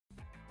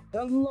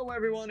Hello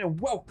everyone and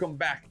welcome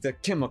back to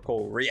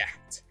Chemical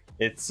React.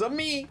 It's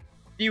me,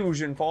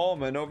 Fusion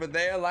Form, and over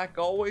there, like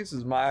always,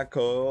 is my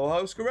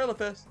co-host Gorilla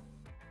Fist.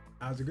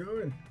 How's it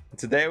going?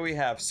 Today we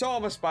have So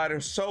I'm a Spider,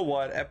 So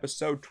What,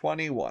 episode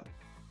 21.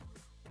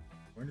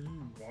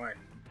 21.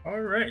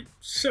 Alright,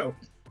 so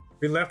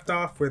we left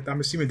off with,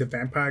 I'm assuming, the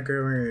vampire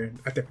girl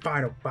at the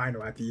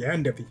final, at the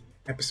end of the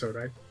episode,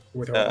 right?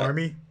 With her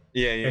army.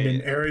 Yeah. And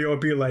then Ariel will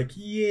be like,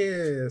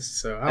 yes.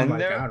 So I'm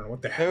like, I don't know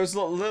what the hell. There was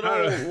a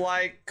little,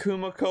 like,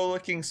 Kumiko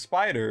looking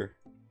spider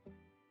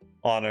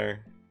on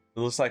her. It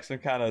looks like some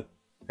kind of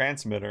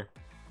transmitter.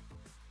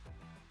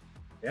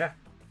 Yeah.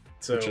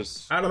 So,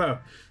 I don't know.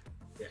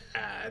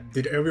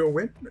 Did Ariel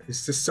win?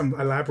 Is this some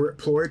elaborate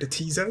ploy to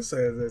tease us?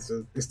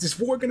 Is this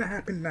war gonna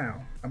happen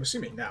now? I'm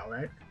assuming now,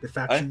 right? The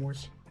faction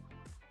wars?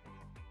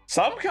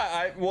 Some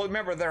kind. Well,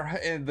 remember, they're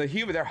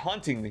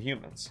hunting the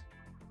humans.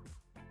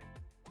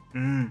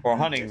 Or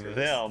hunting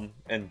them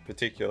in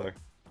particular.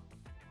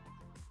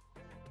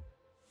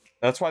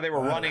 That's why they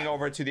were running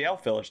over to the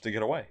elf village to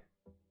get away.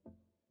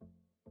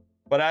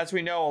 But as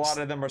we know, a lot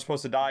of them are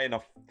supposed to die in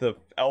the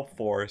elf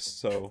forest,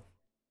 so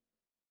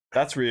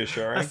that's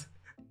reassuring.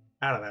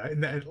 I don't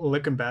know.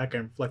 Looking back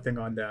and reflecting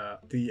on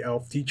the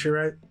elf teacher,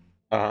 right?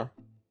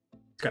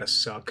 It's gotta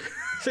suck.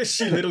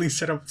 She literally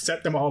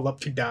set them all up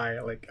to die.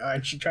 Like,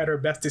 and she tried her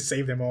best to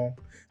save them all.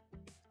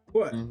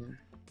 What?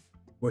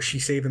 Will she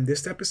save them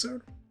this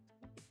episode?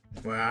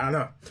 Well, I don't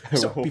know.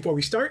 So before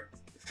we start,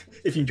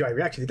 if you enjoy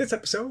reaction to this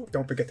episode,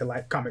 don't forget to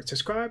like, comment,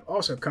 subscribe.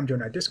 Also, come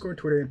join our Discord,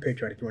 Twitter, and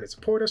Patreon if you want to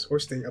support us or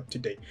stay up to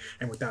date.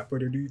 And without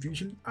further ado,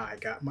 Fusion, I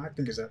got my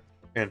fingers up.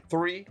 And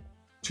 3,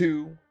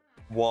 2,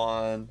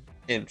 1,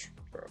 intro.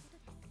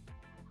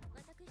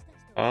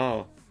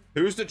 Oh,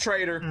 who's the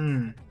traitor?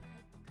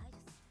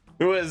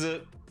 Who is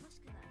it?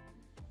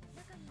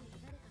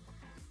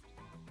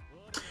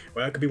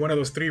 Well, it could be one of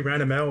those 3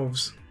 random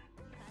elves.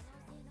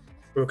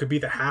 Or it could be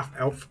the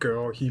half-elf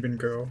girl or human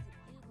girl.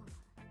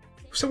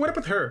 So what up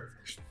with her?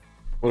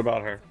 What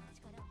about her?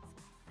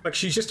 Like,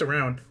 she's just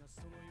around.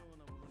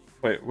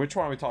 Wait, which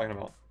one are we talking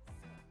about?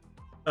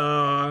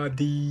 I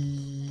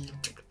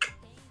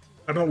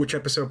don't know which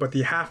episode, but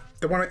the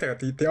one right there,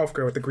 the elf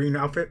girl with the green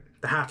outfit,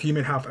 the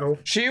half-human, half-elf.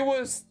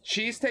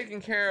 She's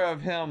taken care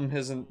of him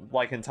his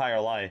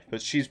entire life,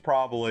 but she's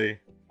probably,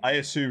 I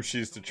assume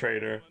she's the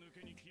traitor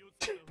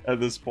at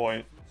this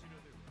point.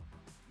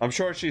 I'm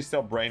sure she's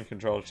still brain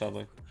controlled or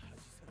something.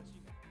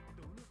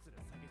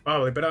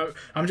 Probably, but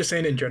I'm just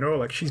saying in general,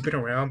 like, she's been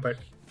around, but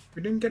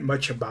we didn't get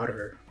much about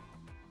her.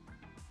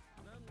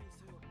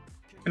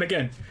 And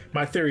again,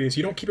 my theory is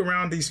you don't keep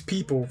around these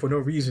people for no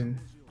reason.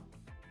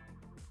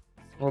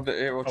 Well,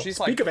 she's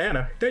speak of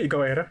Anna. There you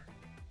go, Anna.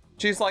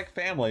 She's like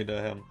family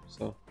to him,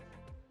 so.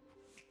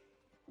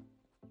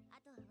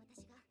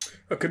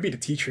 It could be the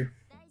teacher.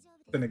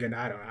 Then again,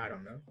 I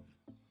don't know.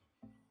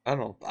 I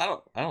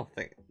don't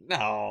think.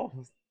 No.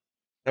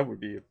 That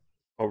would be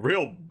a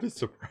real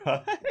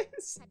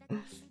surprise.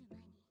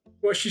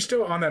 Well, she's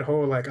still on that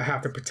whole, like, I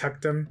have to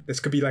protect them. This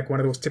could be like one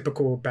of those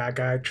typical bad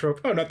guy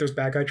trope. Oh, not those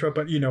bad guy trope,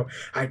 but, you know,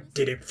 I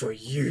did it for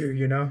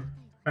you know?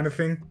 Kind of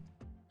thing.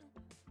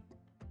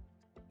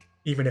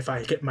 Even if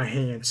I get my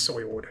hands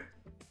soiled.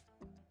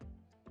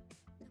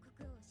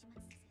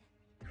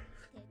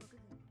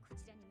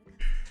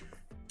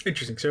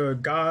 Interesting. So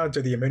gods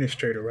are the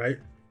administrator, right?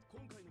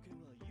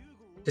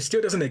 It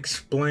still doesn't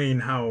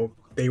explain how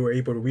they were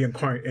able to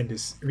reincarnate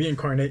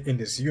in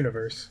this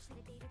universe.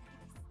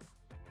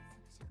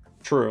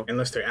 True.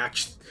 Unless they're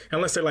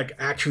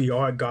actually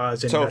are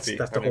gods, and Sophie,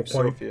 that's the whole point.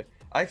 Sophia.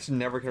 I actually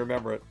never can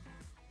remember it.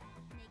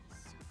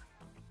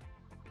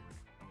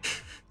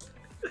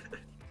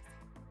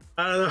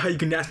 I don't know how you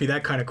can ask me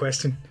that kind of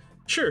question.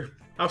 Sure,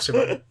 I'll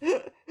survive.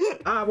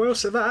 I will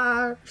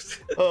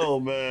survive. Oh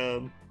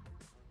man.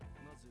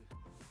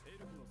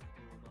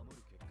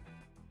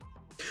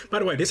 By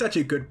the way, this is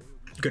actually a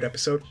good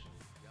episode.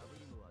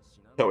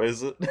 Oh,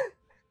 is it?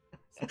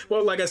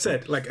 Well, like I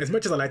said, like, as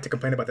much as I like to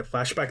complain about the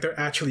flashback, they're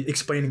actually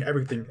explaining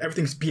everything.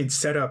 Everything's being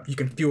set up. You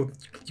can feel,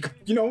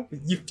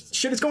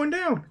 shit is going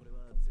down.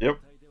 Yep.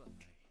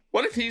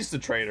 What if he's the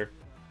traitor?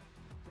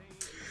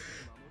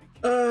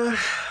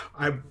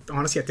 I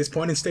honestly, at this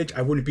point in stage,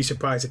 I wouldn't be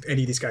surprised if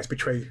any of these guys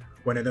betray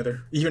one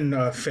another.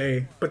 Even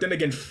Faye. But then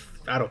again,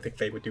 I don't think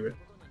Faye would do it.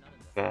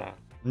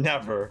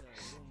 Never.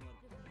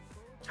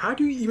 How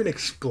do you even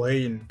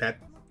explain that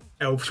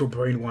elves were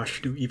brainwashed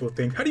to do evil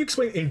things? How do you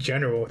explain in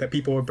general that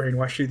people were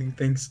brainwashed to do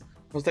things?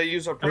 Because they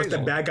use appraisal. Unless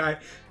the bad guy.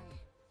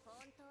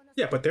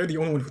 Yeah, but they're the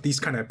only one with these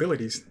kind of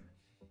abilities.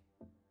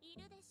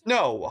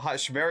 No,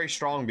 very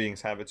strong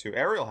beings have it too.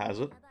 Ariel has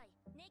it.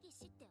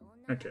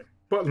 Okay.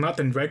 Well, not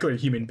than regular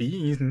human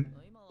beings,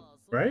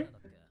 right?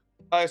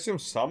 I assume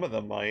some of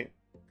them might.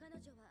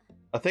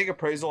 I think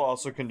appraisal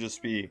also can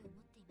just be,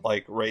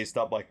 like, raised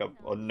up like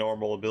a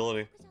normal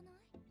ability.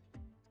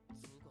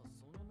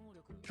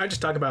 I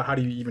just talk about how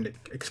do you even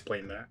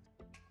explain that?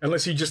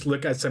 Unless you just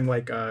look at some,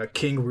 like,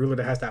 king ruler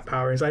that has that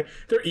power. It's like,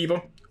 they're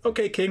evil.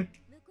 Okay, king.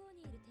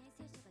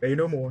 Say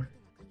no more.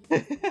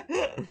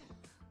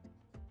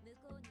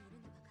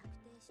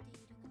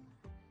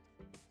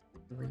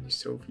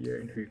 Sophia,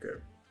 and Hugo.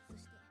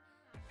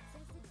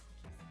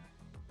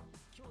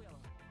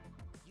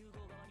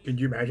 Can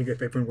you imagine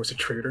if everyone was a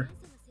traitor?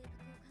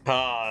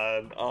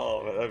 God,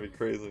 oh, man, that'd be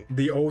crazy.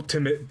 The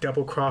ultimate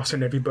double cross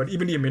on everybody,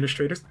 even the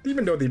administrators.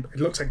 Even though it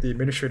looks like the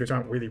administrators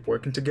aren't really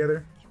working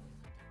together.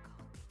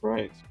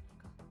 Right.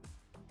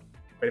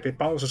 But if it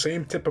follows the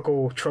same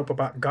typical trope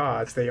about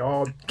gods, they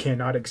all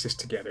cannot exist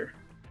together.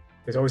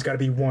 There's always got to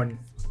be one.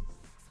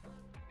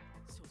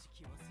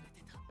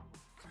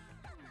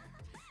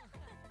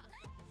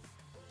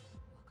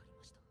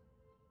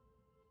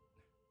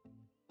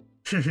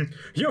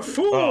 You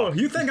fool! Oh.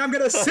 You think I'm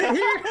gonna sit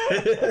here?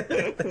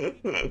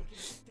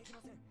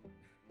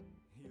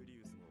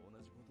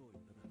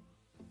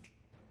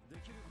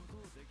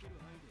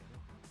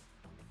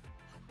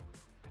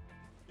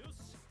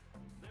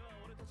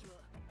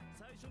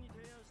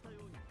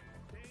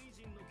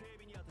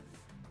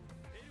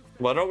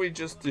 Why don't we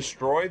just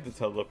destroy the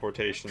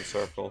teleportation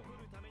circle?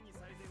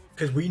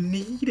 Because we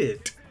need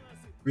it.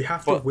 We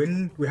have to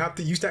win. We have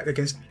to use that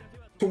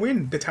to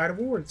win the Tide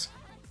Awards.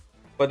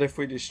 But if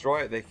we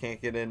destroy it, they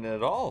can't get in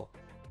at all.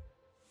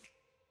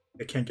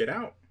 They can't get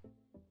out.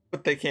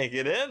 But they can't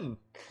get in.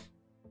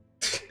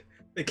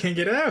 They can't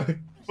get out.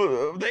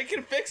 They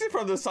can fix it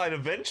from the side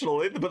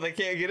eventually, but they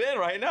can't get in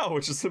right now,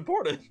 which is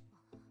important.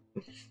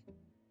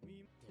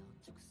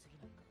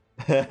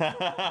 Damn.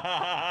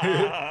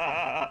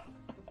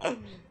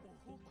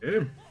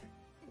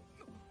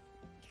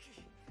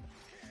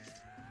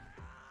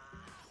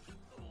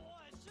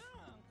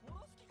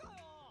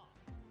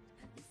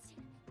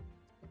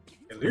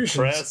 Illusions.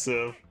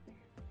 Impressive.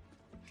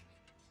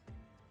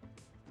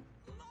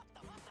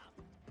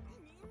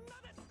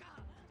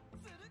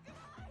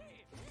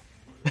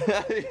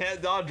 Yeah,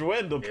 dodge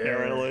wind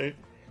apparently.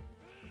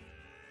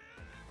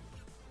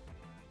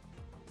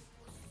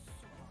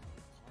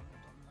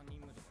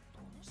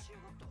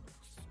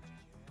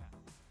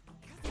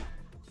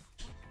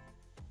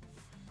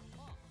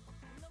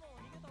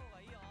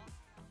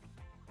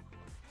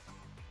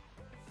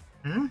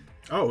 Yeah. Hmm?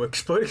 Oh,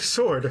 exploding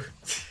sword.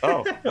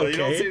 Oh, well,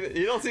 okay.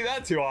 you don't see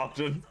that too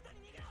often.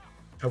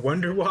 I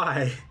wonder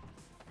why.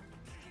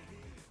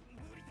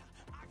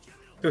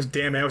 Those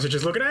damn elves are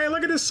just looking, hey,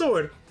 look at this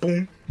sword.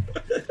 Boom.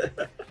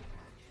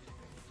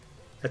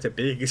 That's a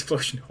big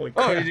explosion. Holy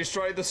crap. Oh, you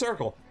destroyed the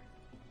circle.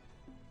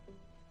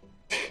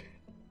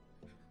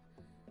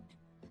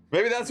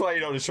 Maybe that's why you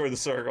don't destroy the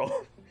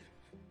circle.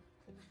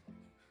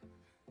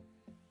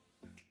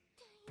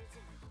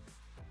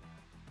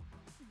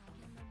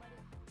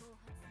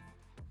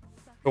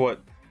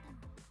 What?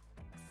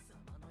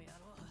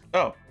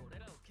 Oh.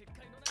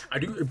 I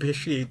do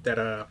appreciate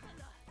that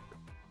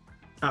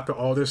after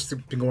all this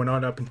been going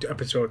on up into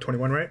episode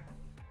 21, right?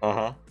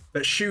 Uh-huh.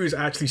 That Shu is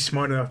actually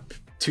smart enough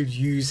to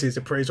use his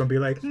appraisal and be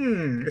like,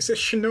 it's a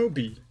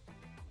shinobi.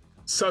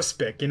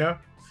 Suspect, you know?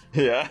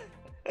 Yeah.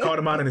 Called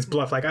him out on his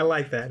bluff. Like, I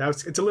like that.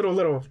 It's a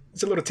little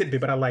tidbit,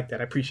 but I like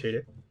that. I appreciate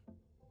it.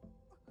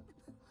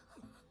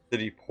 Did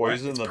he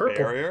poison the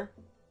barrier?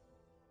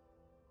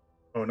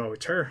 Oh no,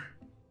 it's her.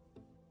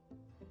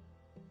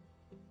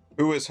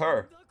 Who is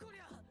her?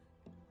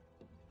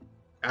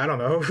 I don't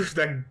know.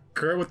 That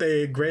girl with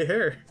the gray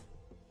hair.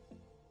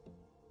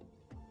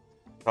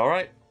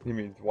 Alright. You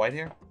mean white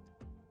hair?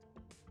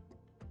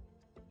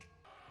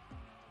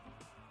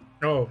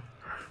 Oh.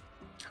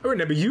 I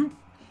remember you.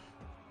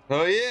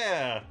 Oh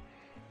yeah.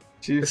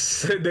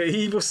 She's the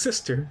evil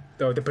sister.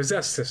 The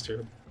possessed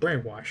sister.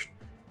 Brainwashed.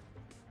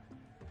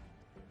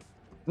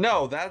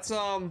 No, that's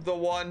the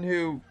one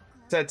who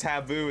said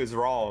taboo is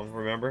wrong,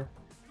 remember?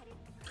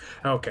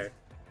 Okay.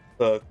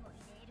 The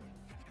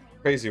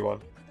crazy one.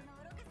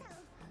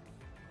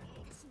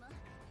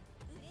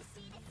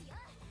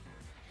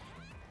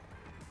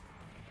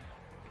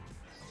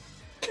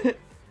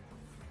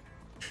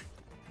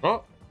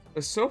 Oh,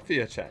 a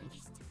Sophia Chen.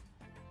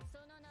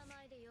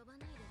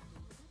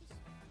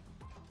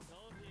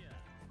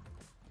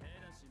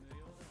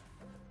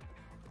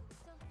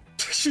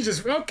 She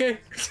just okay.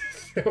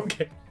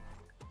 Okay.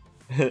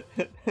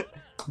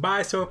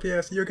 Bye,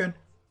 Sophia. See you again.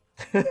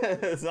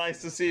 It's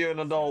nice to see you, an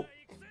adult.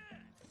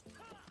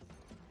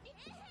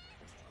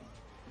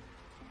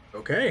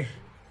 Okay.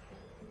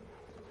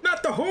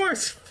 Not the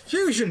horse!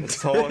 Fusion!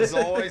 It's always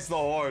the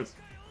horse.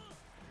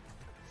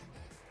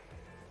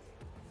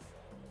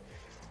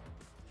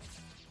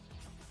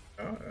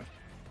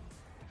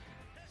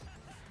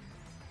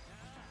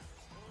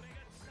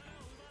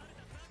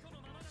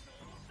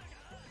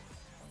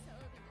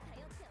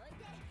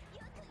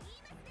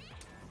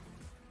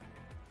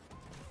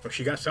 Oh,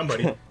 she got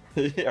somebody.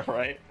 Yeah,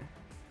 right.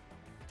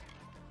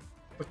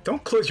 But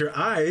don't close your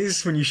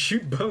eyes when you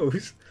shoot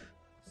bows.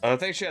 I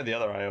think she had the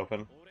other eye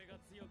open.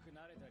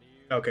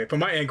 Okay, from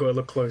my angle, it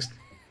looked closed.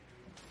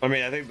 I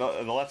mean, I think the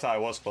left eye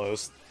was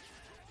closed.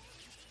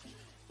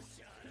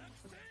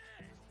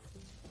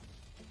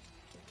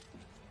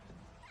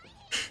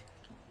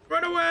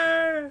 Run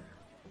away!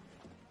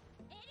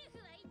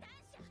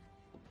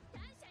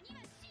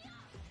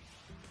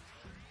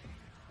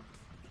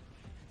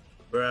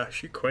 Bruh,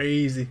 she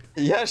crazy.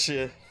 Yeah, she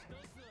is.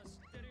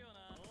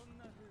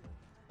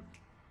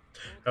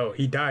 Oh,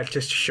 he died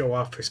just to show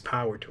off his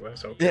power to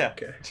us. Okay. Yeah.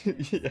 Okay.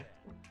 Yeah.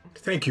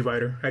 Thank you,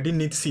 writer. I didn't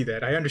need to see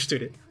that. I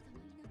understood it.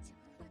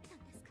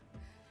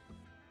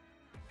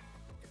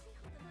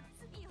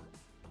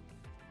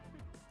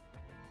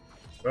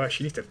 Well,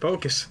 she needs to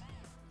focus.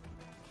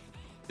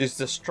 She's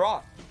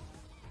distraught.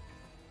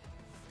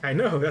 I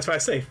know. That's why I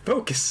say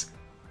focus.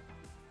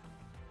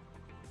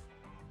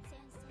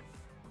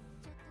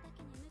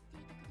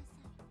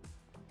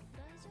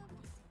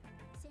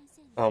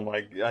 Oh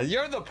my god,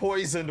 you're the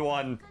poisoned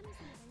one.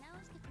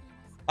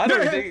 I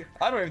don't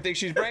even think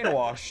she's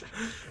brainwashed.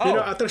 Oh. You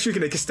know, I thought she was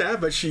gonna get stabbed,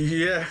 but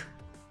yeah.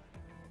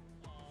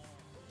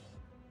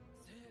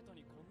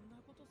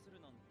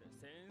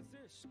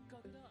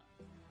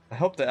 I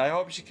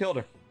hope she killed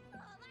her.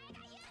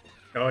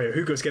 Oh yeah,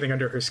 Hugo's getting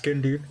under her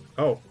skin, dude.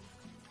 Oh.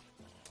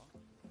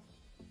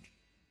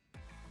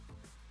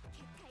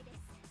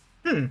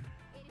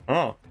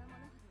 Oh.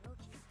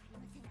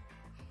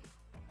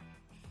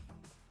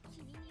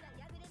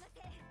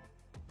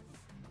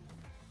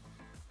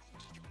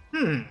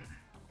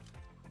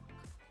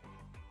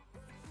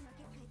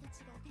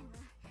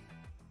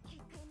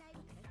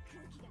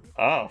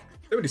 Oh.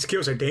 Some of these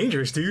skills are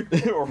dangerous, dude.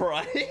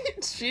 Right?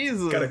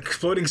 Jesus. Got an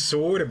exploding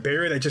sword, a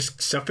barrier that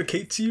just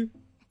suffocates you.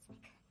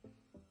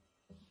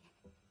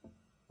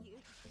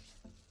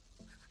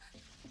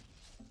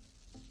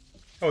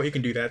 Oh, he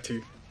can do that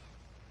too.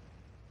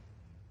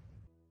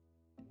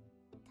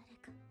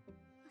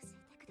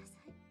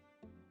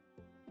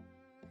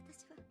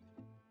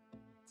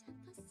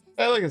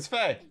 Hey, look, it's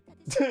Faye.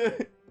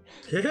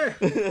 Yeah.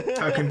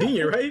 How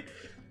convenient, right?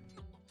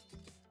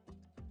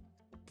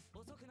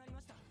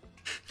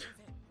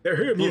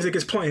 Their music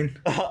is playing.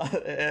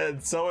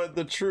 And so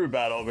the true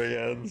battle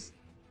begins.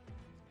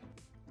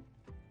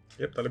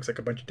 Yep, that looks like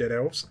a bunch of dead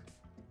elves.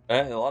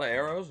 A lot of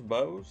arrows,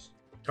 bows.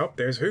 Oh,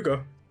 there's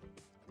Hugo.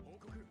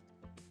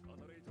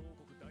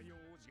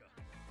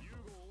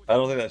 I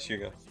don't think that's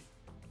Hugo.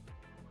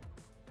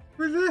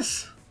 What is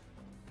this?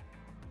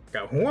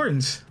 Got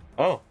horns.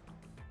 Oh.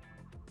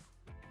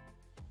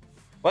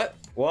 What?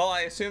 Well,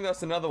 I assume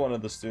that's another one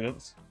of the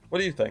students. What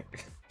do you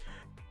think?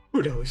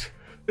 Who knows?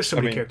 There's so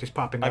many characters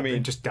popping up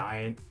and just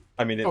dying.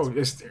 I mean,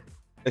 it's,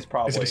 it's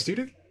probably... Is it a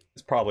student?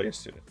 It's probably a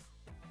student.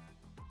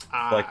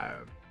 Like,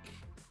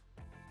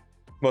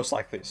 most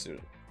likely a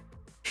student.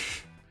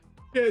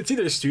 Yeah, it's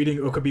either a student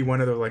or it could be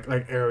one of the like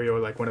Ariel,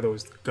 like one of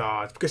those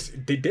gods, because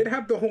they did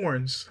have the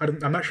horns.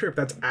 I'm not sure if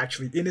that's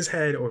actually in his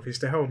head or if it's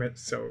the helmet.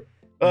 So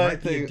it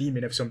might be a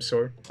demon of some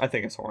sort. I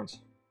think it's horns.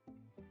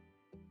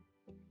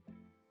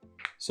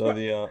 So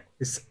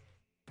this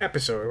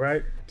episode,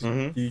 right?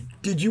 Mm-hmm.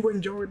 Did you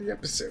enjoy the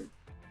episode?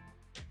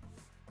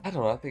 I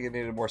don't know. I think it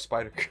needed more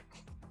Spider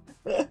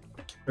Girl.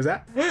 Was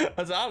that? I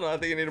don't know. I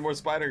think it needed more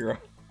Spider Girl.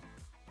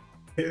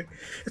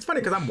 It's funny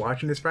because I'm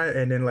watching this, right,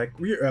 and then like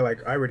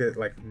I already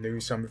like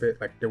knew some of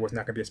it, like there was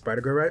not gonna be a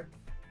Spider Girl,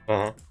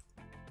 right?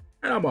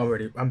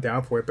 And I'm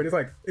down for it, but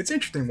it's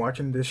interesting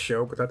watching this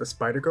show without the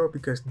Spider Girl,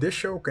 because this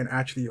show can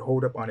actually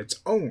hold up on its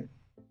own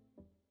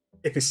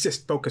if it's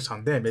just focused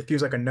on them. It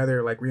feels like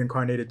another like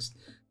reincarnated,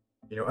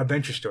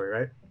 adventure story,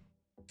 right?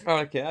 Oh,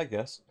 okay, I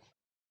guess.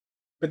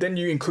 But then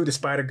you include the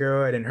Spider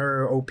Girl and then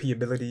her OP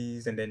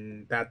abilities, and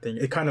then that thing,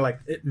 it kind of like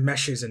it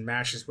meshes and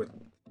mashes with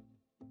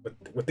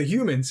the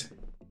humans,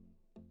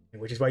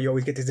 which is why you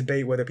always get this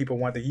debate whether people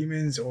want the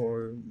humans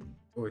or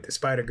the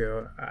Spider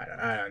Girl.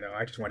 I don't know.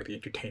 I just want to be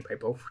entertained by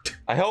both.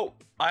 I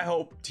hope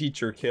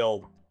Teacher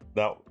killed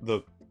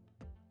the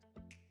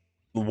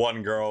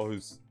one girl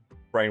who's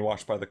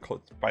brainwashed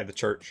by the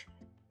church.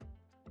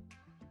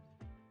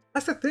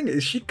 That's the thing,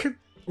 is she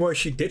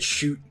did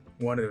shoot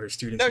one of her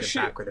students in the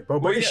back with a bow,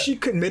 but is she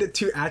committed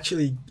to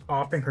actually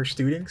offing her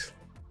students?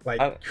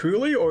 Like,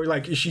 truly? Or,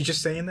 like, is she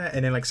just saying that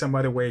and then, like, some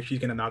other way she's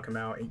gonna knock him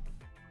out?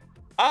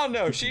 I don't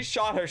know. She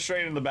shot her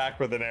straight in the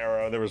back with an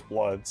arrow. There was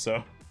blood,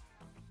 so...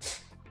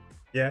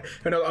 Yeah.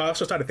 And I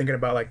also started thinking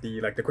about, like,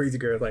 the crazy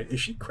girl. Like,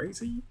 is she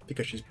crazy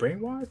because she's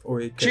brainwashed? Or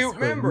because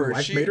her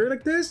life made her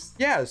like this?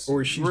 Yes.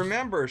 Or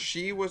remember,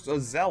 she was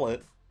a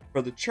zealot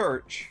for the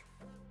church.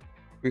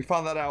 We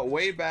found that out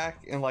way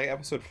back in, like,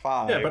 episode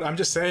 5. Yeah, but I'm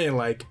just saying,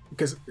 like,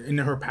 because in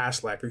her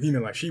past life, her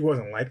human life, she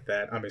wasn't like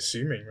that, I'm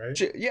assuming, right?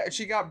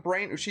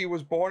 She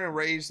was born and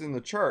raised in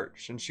the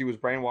church, and she was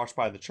brainwashed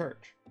by the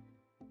church.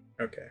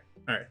 Okay.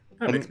 All right.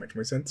 That makes much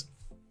more sense.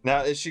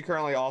 Now, is she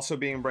currently also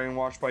being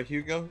brainwashed by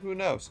Hugo? Who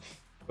knows?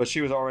 But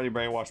she was already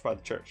brainwashed by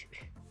the church.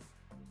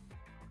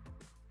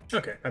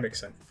 Okay, that makes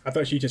sense. I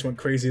thought she just went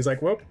crazy. It's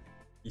like, well,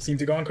 you seem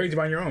to go on crazy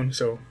on your own,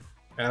 so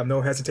I have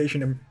no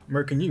hesitation in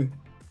murking you.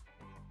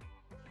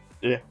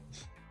 Yeah.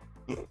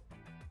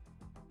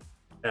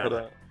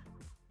 But,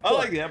 I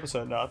like the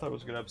episode. No, I thought it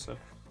was a good episode.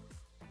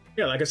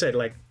 Yeah, like I said,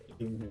 like,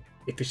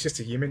 if it's just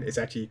a human, it's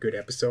actually a good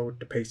episode.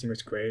 The pacing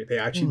was great. They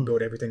actually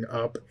built everything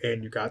up,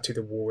 and you got to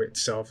the war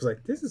itself. It's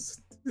like, this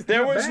is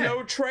there was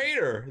no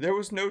traitor. There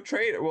was no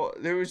traitor. Well,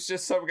 there was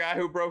just some guy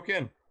who broke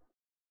in.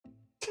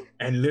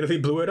 And literally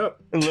blew it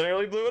up.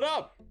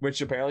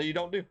 Which apparently you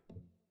don't do.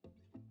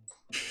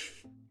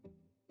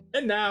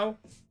 And now,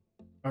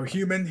 our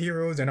human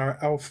heroes and our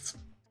elf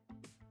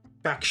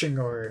faction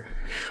are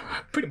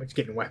pretty much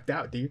getting wiped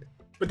out, dude.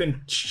 But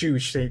then Shu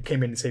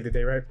came in and saved the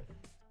day, right?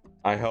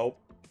 I hope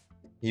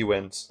he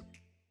wins.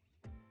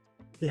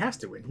 He has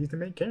to win. He's the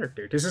main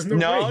character. This is no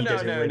way he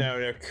doesn't win.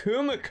 No.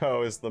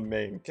 Kumiko is the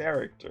main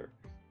character.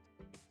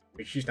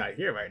 But she's not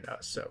here right now,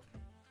 so.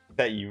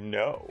 That you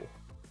know.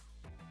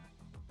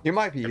 You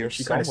might be here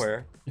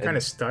somewhere. She kind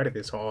of started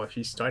this all.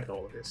 She started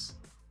all of this.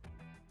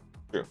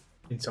 True.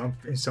 In some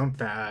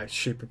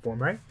shape or form,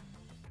 right?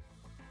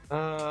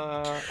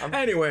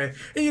 Anyway,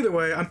 either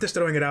way, I'm just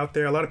throwing it out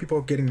there. A lot of people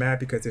are getting mad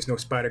because there's no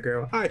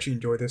Spider-Girl. I actually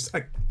enjoy this.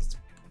 I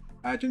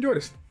actually enjoy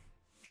this.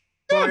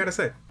 That's all I gotta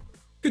say.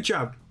 Good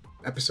job,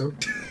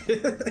 episode.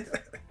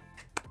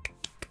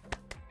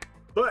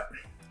 But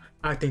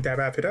I think that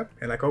wraps it up.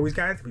 And like always,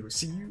 guys, we will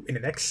see you in the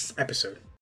next episode.